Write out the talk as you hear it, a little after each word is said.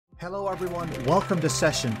Hello everyone, welcome to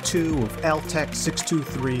session 2 of LTEC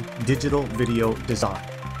 623 Digital Video Design.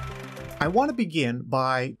 I want to begin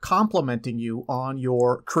by complimenting you on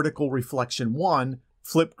your Critical Reflection 1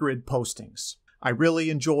 Flipgrid postings. I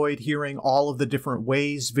really enjoyed hearing all of the different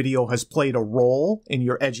ways video has played a role in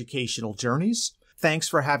your educational journeys. Thanks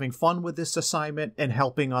for having fun with this assignment and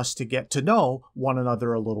helping us to get to know one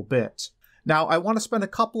another a little bit. Now, I want to spend a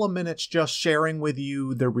couple of minutes just sharing with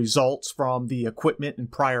you the results from the equipment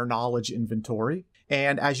and prior knowledge inventory.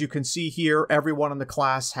 And as you can see here, everyone in the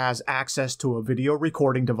class has access to a video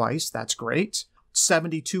recording device. That's great.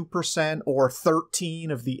 72% or 13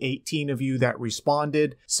 of the 18 of you that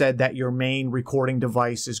responded said that your main recording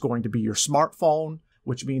device is going to be your smartphone,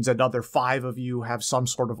 which means another 5 of you have some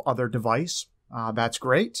sort of other device. That's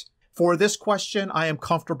great. For this question, I am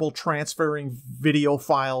comfortable transferring video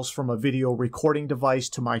files from a video recording device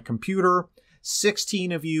to my computer.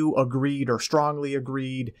 16 of you agreed or strongly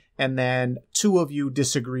agreed, and then 2 of you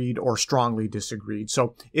disagreed or strongly disagreed.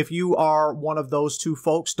 So if you are one of those 2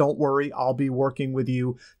 folks, don't worry, I'll be working with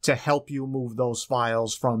you to help you move those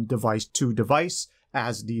files from device to device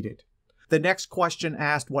as needed. The next question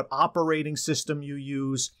asked what operating system you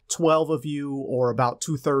use. 12 of you, or about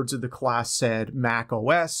 2/3 of the class, said Mac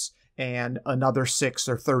OS. And another 6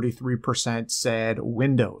 or 33% said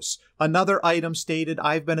Windows. Another item stated,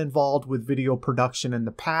 I've been involved with video production in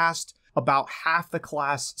the past. About half the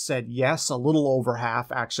class said yes, a little over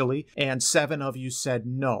half actually, and 7 of you said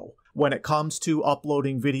no. When it comes to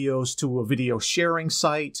uploading videos to a video sharing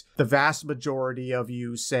site, the vast majority of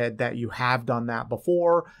you said that you have done that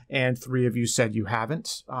before, and 3 of you said you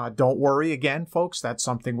haven't. Don't worry again, folks, that's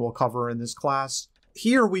something we'll cover in this class.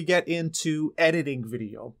 Here we get into editing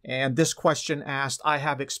video, and this question asked, I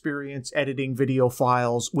have experience editing video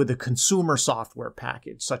files with a consumer software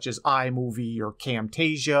package, such as iMovie or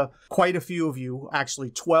Camtasia. Quite a few of you, actually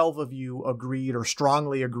 12 of you, agreed or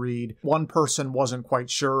strongly agreed. 1 person wasn't quite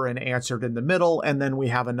sure and answered in the middle, and then we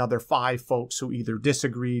have another 5 folks who either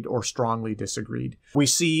disagreed or strongly disagreed. We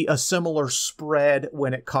see a similar spread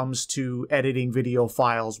when it comes to editing video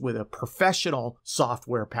files with a professional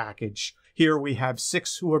software package. Here we have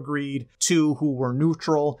 6 who agreed, 2 who were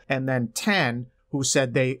neutral, and then 10 who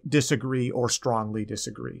said they disagree or strongly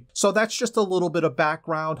disagree. So that's just a little bit of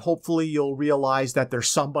background. Hopefully you'll realize that there's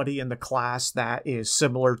somebody in the class that is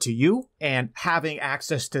similar to you, and having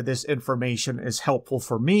access to this information is helpful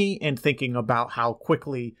for me in thinking about how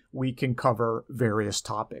quickly we can cover various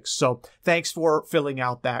topics. So thanks for filling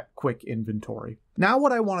out that quick inventory. Now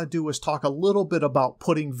what I want to do is talk a little bit about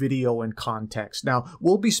putting video in context. Now,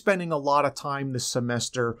 we'll be spending a lot of time this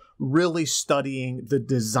semester really studying the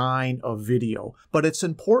design of video, but it's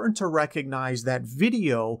important to recognize that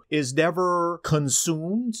video is never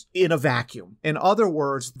consumed in a vacuum. In other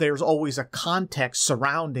words, there's always a context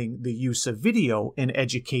surrounding the use of video in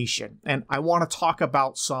education. And I want to talk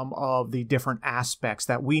about some of the different aspects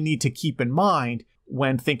that we need to keep in mind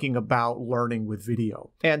when thinking about learning with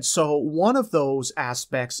video. And so one of those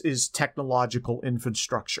aspects is technological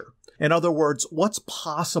infrastructure. In other words, what's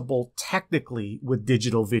possible technically with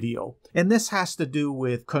digital video? And this has to do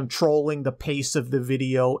with controlling the pace of the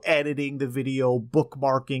video, editing the video,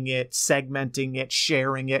 bookmarking it, segmenting it,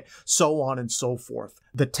 sharing it, so on and so forth.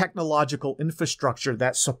 The technological infrastructure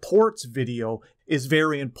that supports video is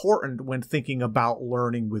very important when thinking about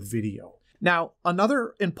learning with video. Now,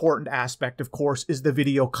 another important aspect, of course, is the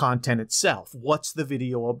video content itself. What's the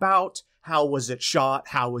video about? How was it shot?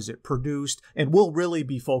 How was it produced? And we'll really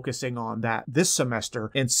be focusing on that this semester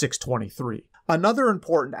in 623. Another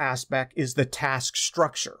important aspect is the task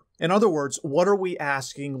structure. In other words, what are we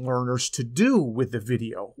asking learners to do with the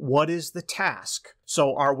video? What is the task?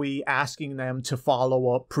 So are we asking them to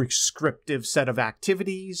follow a prescriptive set of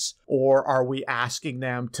activities? Or are we asking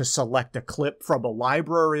them to select a clip from a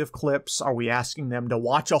library of clips? Are we asking them to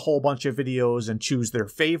watch a whole bunch of videos and choose their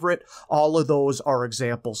favorite? All of those are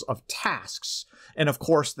examples of tasks. And of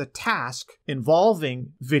course, the task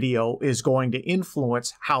involving video is going to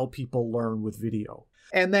influence how people learn with video.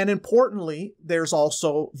 And then importantly, there's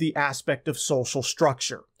also the aspect of social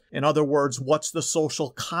structure. In other words, what's the social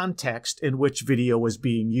context in which video is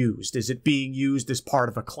being used? Is it being used as part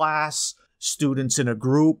of a class, students in a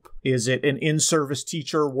group? Is it an in-service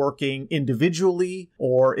teacher working individually?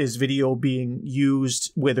 Or is video being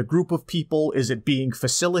used with a group of people? Is it being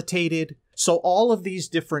facilitated? So all of these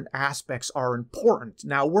different aspects are important.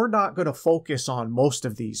 Now, we're not going to focus on most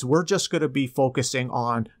of these. We're just going to be focusing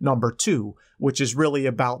on number 2, which is really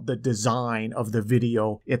about the design of the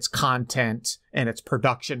video, its content, and its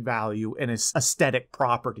production value, and its aesthetic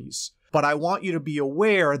properties. but I want you to be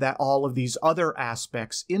aware that all of these other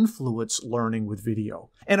aspects influence learning with video.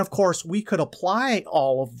 And of course, we could apply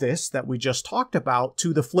all of this that we just talked about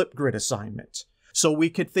to the Flipgrid assignment. So we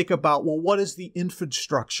could think about, well, what is the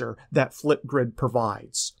infrastructure that Flipgrid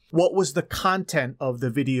provides? What was the content of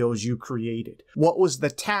the videos you created? What was the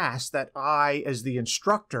task that I, as the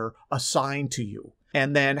instructor, assigned to you?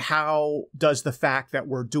 And then how does the fact that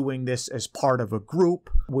we're doing this as part of a group,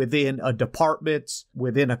 within a department,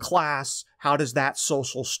 within a class, how does that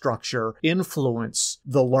social structure influence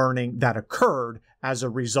the learning that occurred as a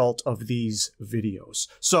result of these videos?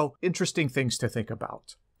 So, interesting things to think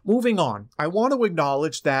about. Moving on, I want to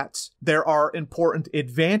acknowledge that there are important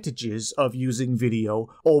advantages of using video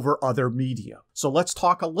over other media. So let's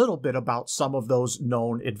talk a little bit about some of those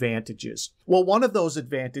known advantages. Well, one of those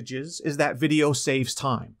advantages is that video saves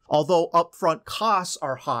time. Although upfront costs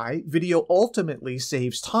are high, video ultimately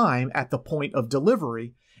saves time at the point of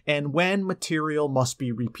delivery and when material must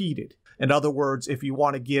be repeated. In other words, if you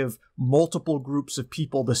want to give multiple groups of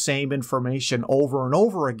people the same information over and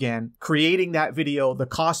over again, creating that video, the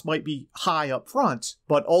cost might be high up front,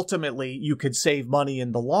 but ultimately you could save money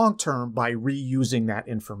in the long term by reusing that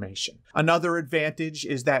information. Another advantage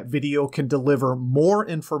is that video can deliver more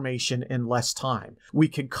information in less time. We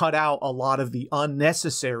can cut out a lot of the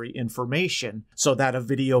unnecessary information so that a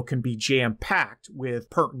video can be jam-packed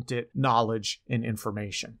with pertinent knowledge and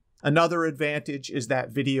information. Another advantage is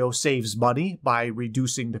that video saves money by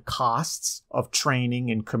reducing the costs of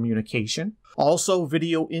training and communication. Also,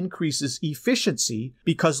 video increases efficiency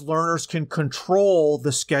because learners can control the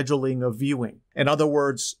scheduling of viewing. In other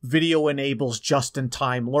words, video enables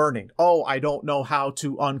just-in-time learning. Oh, I don't know how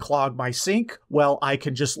to unclog my sink? Well, I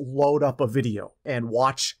can just load up a video and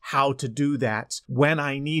watch how to do that when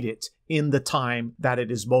I need it in the time that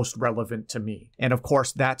it is most relevant to me. And of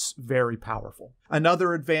course, that's very powerful.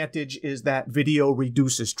 Another advantage is that video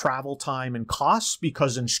reduces travel time and costs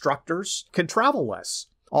because instructors can travel less.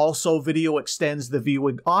 Also, video extends the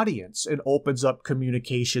viewing audience and opens up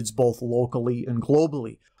communications both locally and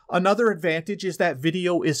globally. Another advantage is that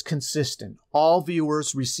video is consistent. All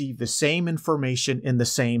viewers receive the same information in the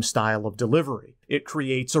same style of delivery. It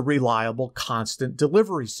creates a reliable, constant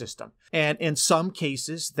delivery system. And in some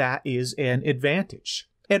cases, that is an advantage.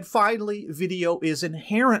 And finally, video is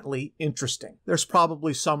inherently interesting. There's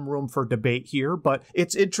probably some room for debate here, but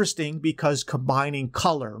it's interesting because combining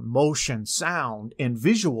color, motion, sound, and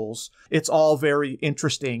visuals, it's all very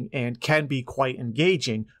interesting and can be quite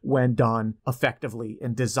engaging when done effectively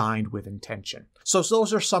and designed with intention. So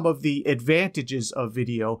those are some of the advantages of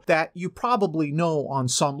video that you probably know on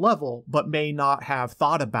some level, but may not have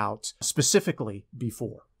thought about specifically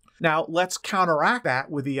before. Now, let's counteract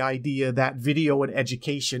that with the idea that video in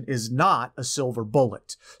education is not a silver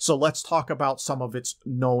bullet. So let's talk about some of its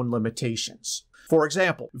known limitations. For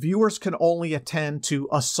example, viewers can only attend to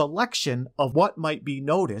a selection of what might be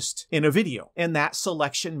noticed in a video, and that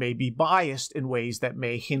selection may be biased in ways that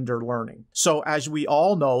may hinder learning. So as we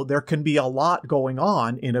all know, there can be a lot going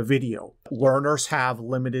on in a video. Learners have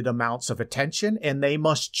limited amounts of attention, and they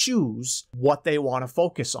must choose what they want to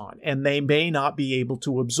focus on, and they may not be able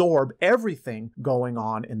to absorb everything going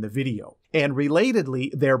on in the video. And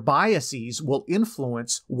relatedly, their biases will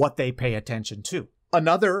influence what they pay attention to.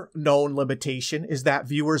 Another known limitation is that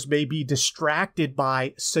viewers may be distracted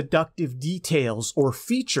by seductive details or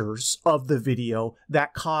features of the video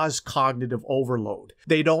that cause cognitive overload.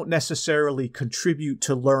 They don't necessarily contribute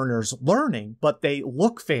to learners' learning, but they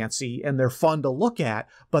look fancy and they're fun to look at,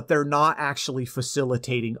 but they're not actually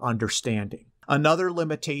facilitating understanding. Another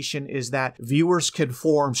limitation is that viewers can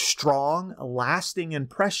form strong, lasting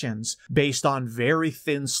impressions based on very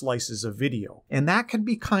thin slices of video. And that can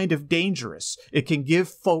be kind of dangerous. It can give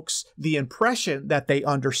folks the impression that they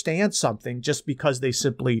understand something just because they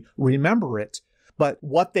simply remember it. But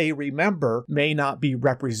what they remember may not be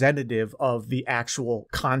representative of the actual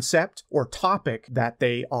concept or topic that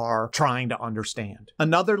they are trying to understand.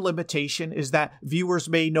 Another limitation is that viewers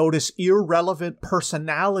may notice irrelevant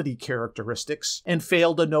personality characteristics and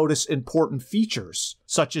fail to notice important features,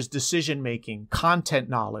 such as decision-making, content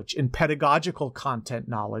knowledge, and pedagogical content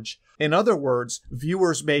knowledge. In other words,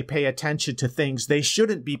 viewers may pay attention to things they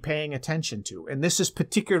shouldn't be paying attention to, and this is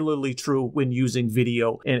particularly true when using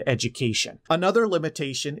video in education. Another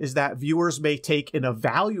limitation is that viewers may take an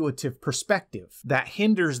evaluative perspective that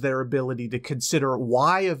hinders their ability to consider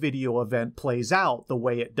why a video event plays out the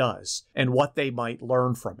way it does and what they might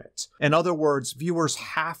learn from it. In other words, viewers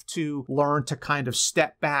have to learn to kind of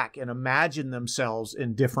step back and imagine themselves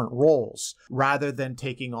in different roles rather than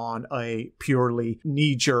taking on a purely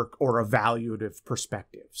knee-jerk or evaluative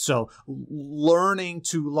perspective. So learning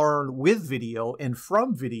to learn with video and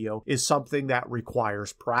from video is something that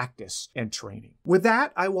requires practice and training. With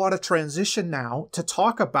that, I want to transition now to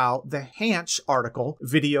talk about the Hansch article,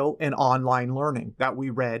 Video and Online Learning, that we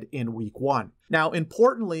read in week 1. Now,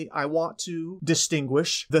 importantly, I want to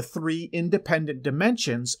distinguish the 3 independent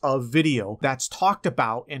dimensions of video that's talked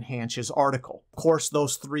about in Hansch's article. Of course,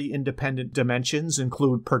 those 3 independent dimensions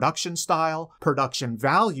include production style, production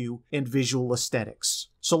value, and visual aesthetics.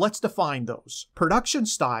 So let's define those. Production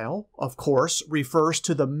style, of course, refers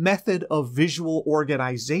to the method of visual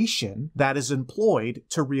organization that is employed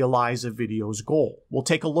to realize a video's goal. We'll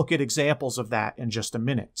take a look at examples of that in just a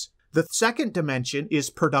minute. The second dimension is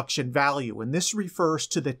production value, and this refers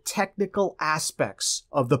to the technical aspects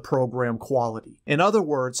of the program quality. In other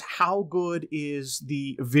words, how good is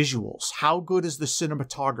the visuals? How good is the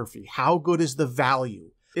cinematography? How good is the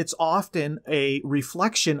value? It's often a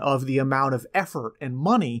reflection of the amount of effort and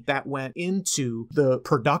money that went into the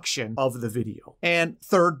production of the video. And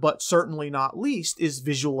third, but certainly not least, is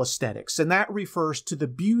visual aesthetics. And that refers to the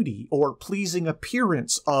beauty or pleasing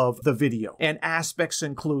appearance of the video. And aspects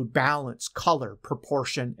include balance, color,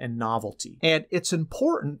 proportion, and novelty. And it's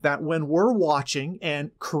important that when we're watching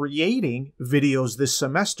and creating videos this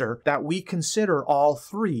semester, that we consider all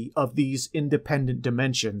 3 of these independent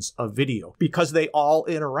dimensions of video, because they all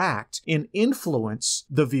interact and influence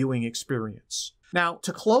the viewing experience. Now,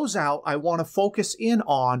 to close out, I want to focus in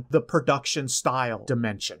on the production style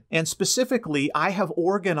dimension. And specifically, I have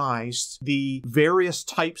organized the various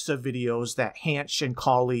types of videos that Hansch and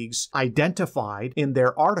colleagues identified in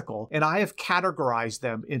their article, and I have categorized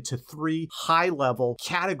them into 3 high-level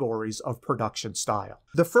categories of production style.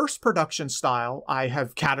 The first production style I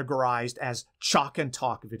have categorized as chalk and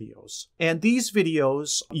talk videos. And these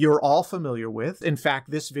videos you're all familiar with. In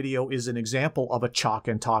fact, this video is an example of a chalk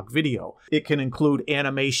and talk video. It can include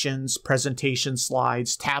animations, presentation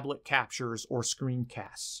slides, tablet captures, or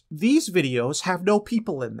screencasts. These videos have no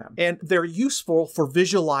people in them, and they're useful for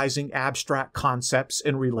visualizing abstract concepts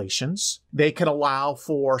and relations. They can allow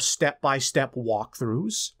for step-by-step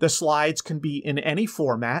walkthroughs. The slides can be in any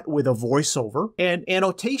format with a voiceover, and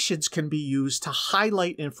annotations can be used to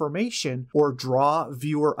highlight information or draw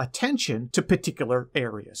viewer attention to particular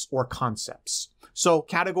areas or concepts. So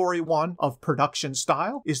category 1 of production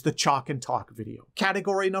style is the chalk and talk video.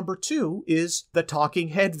 Category number 2 is the talking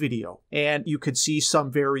head video. And you could see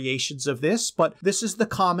some variations of this, but this is the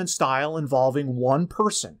common style involving one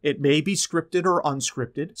person. It may be scripted or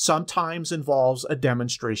unscripted, sometimes involves a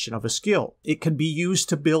demonstration of a skill. It can be used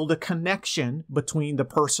to build a connection between the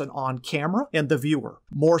person on camera and the viewer.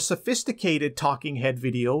 More sophisticated talking head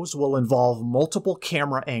videos will involve multiple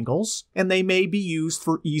camera angles, and they may be used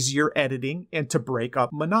for easier editing and to break up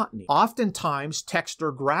monotony. Oftentimes, text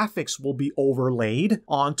or graphics will be overlaid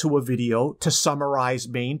onto a video to summarize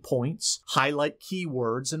main points, highlight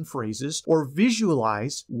keywords and phrases, or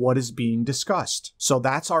visualize what is being discussed. So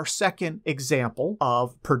that's our second example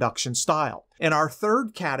of production style. And our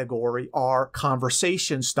third category are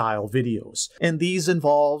conversation style videos. And these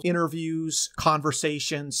involve interviews,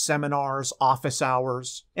 conversations, seminars, office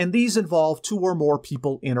hours. And these involve 2 or more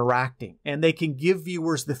people interacting. And they can give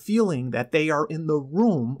viewers the feeling that they are in the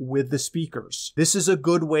room with the speakers. This is a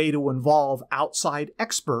good way to involve outside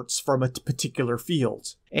experts from a particular field.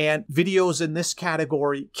 And videos in this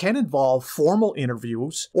category can involve formal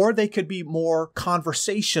interviews, or they could be more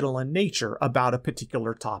conversational in nature about a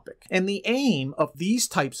particular topic. And the aim of these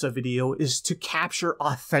types of video is to capture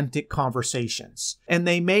authentic conversations, and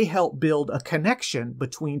they may help build a connection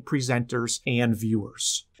between presenters and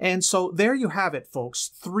viewers. And so there you have it, folks,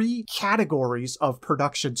 3 categories of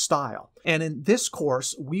production style. And in this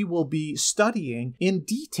course, we will be studying in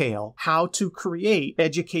detail how to create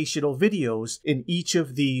educational videos in each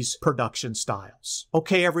of these production styles.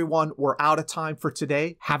 Okay, everyone, we're out of time for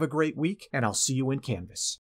today. Have a great week, and I'll see you in Canvas.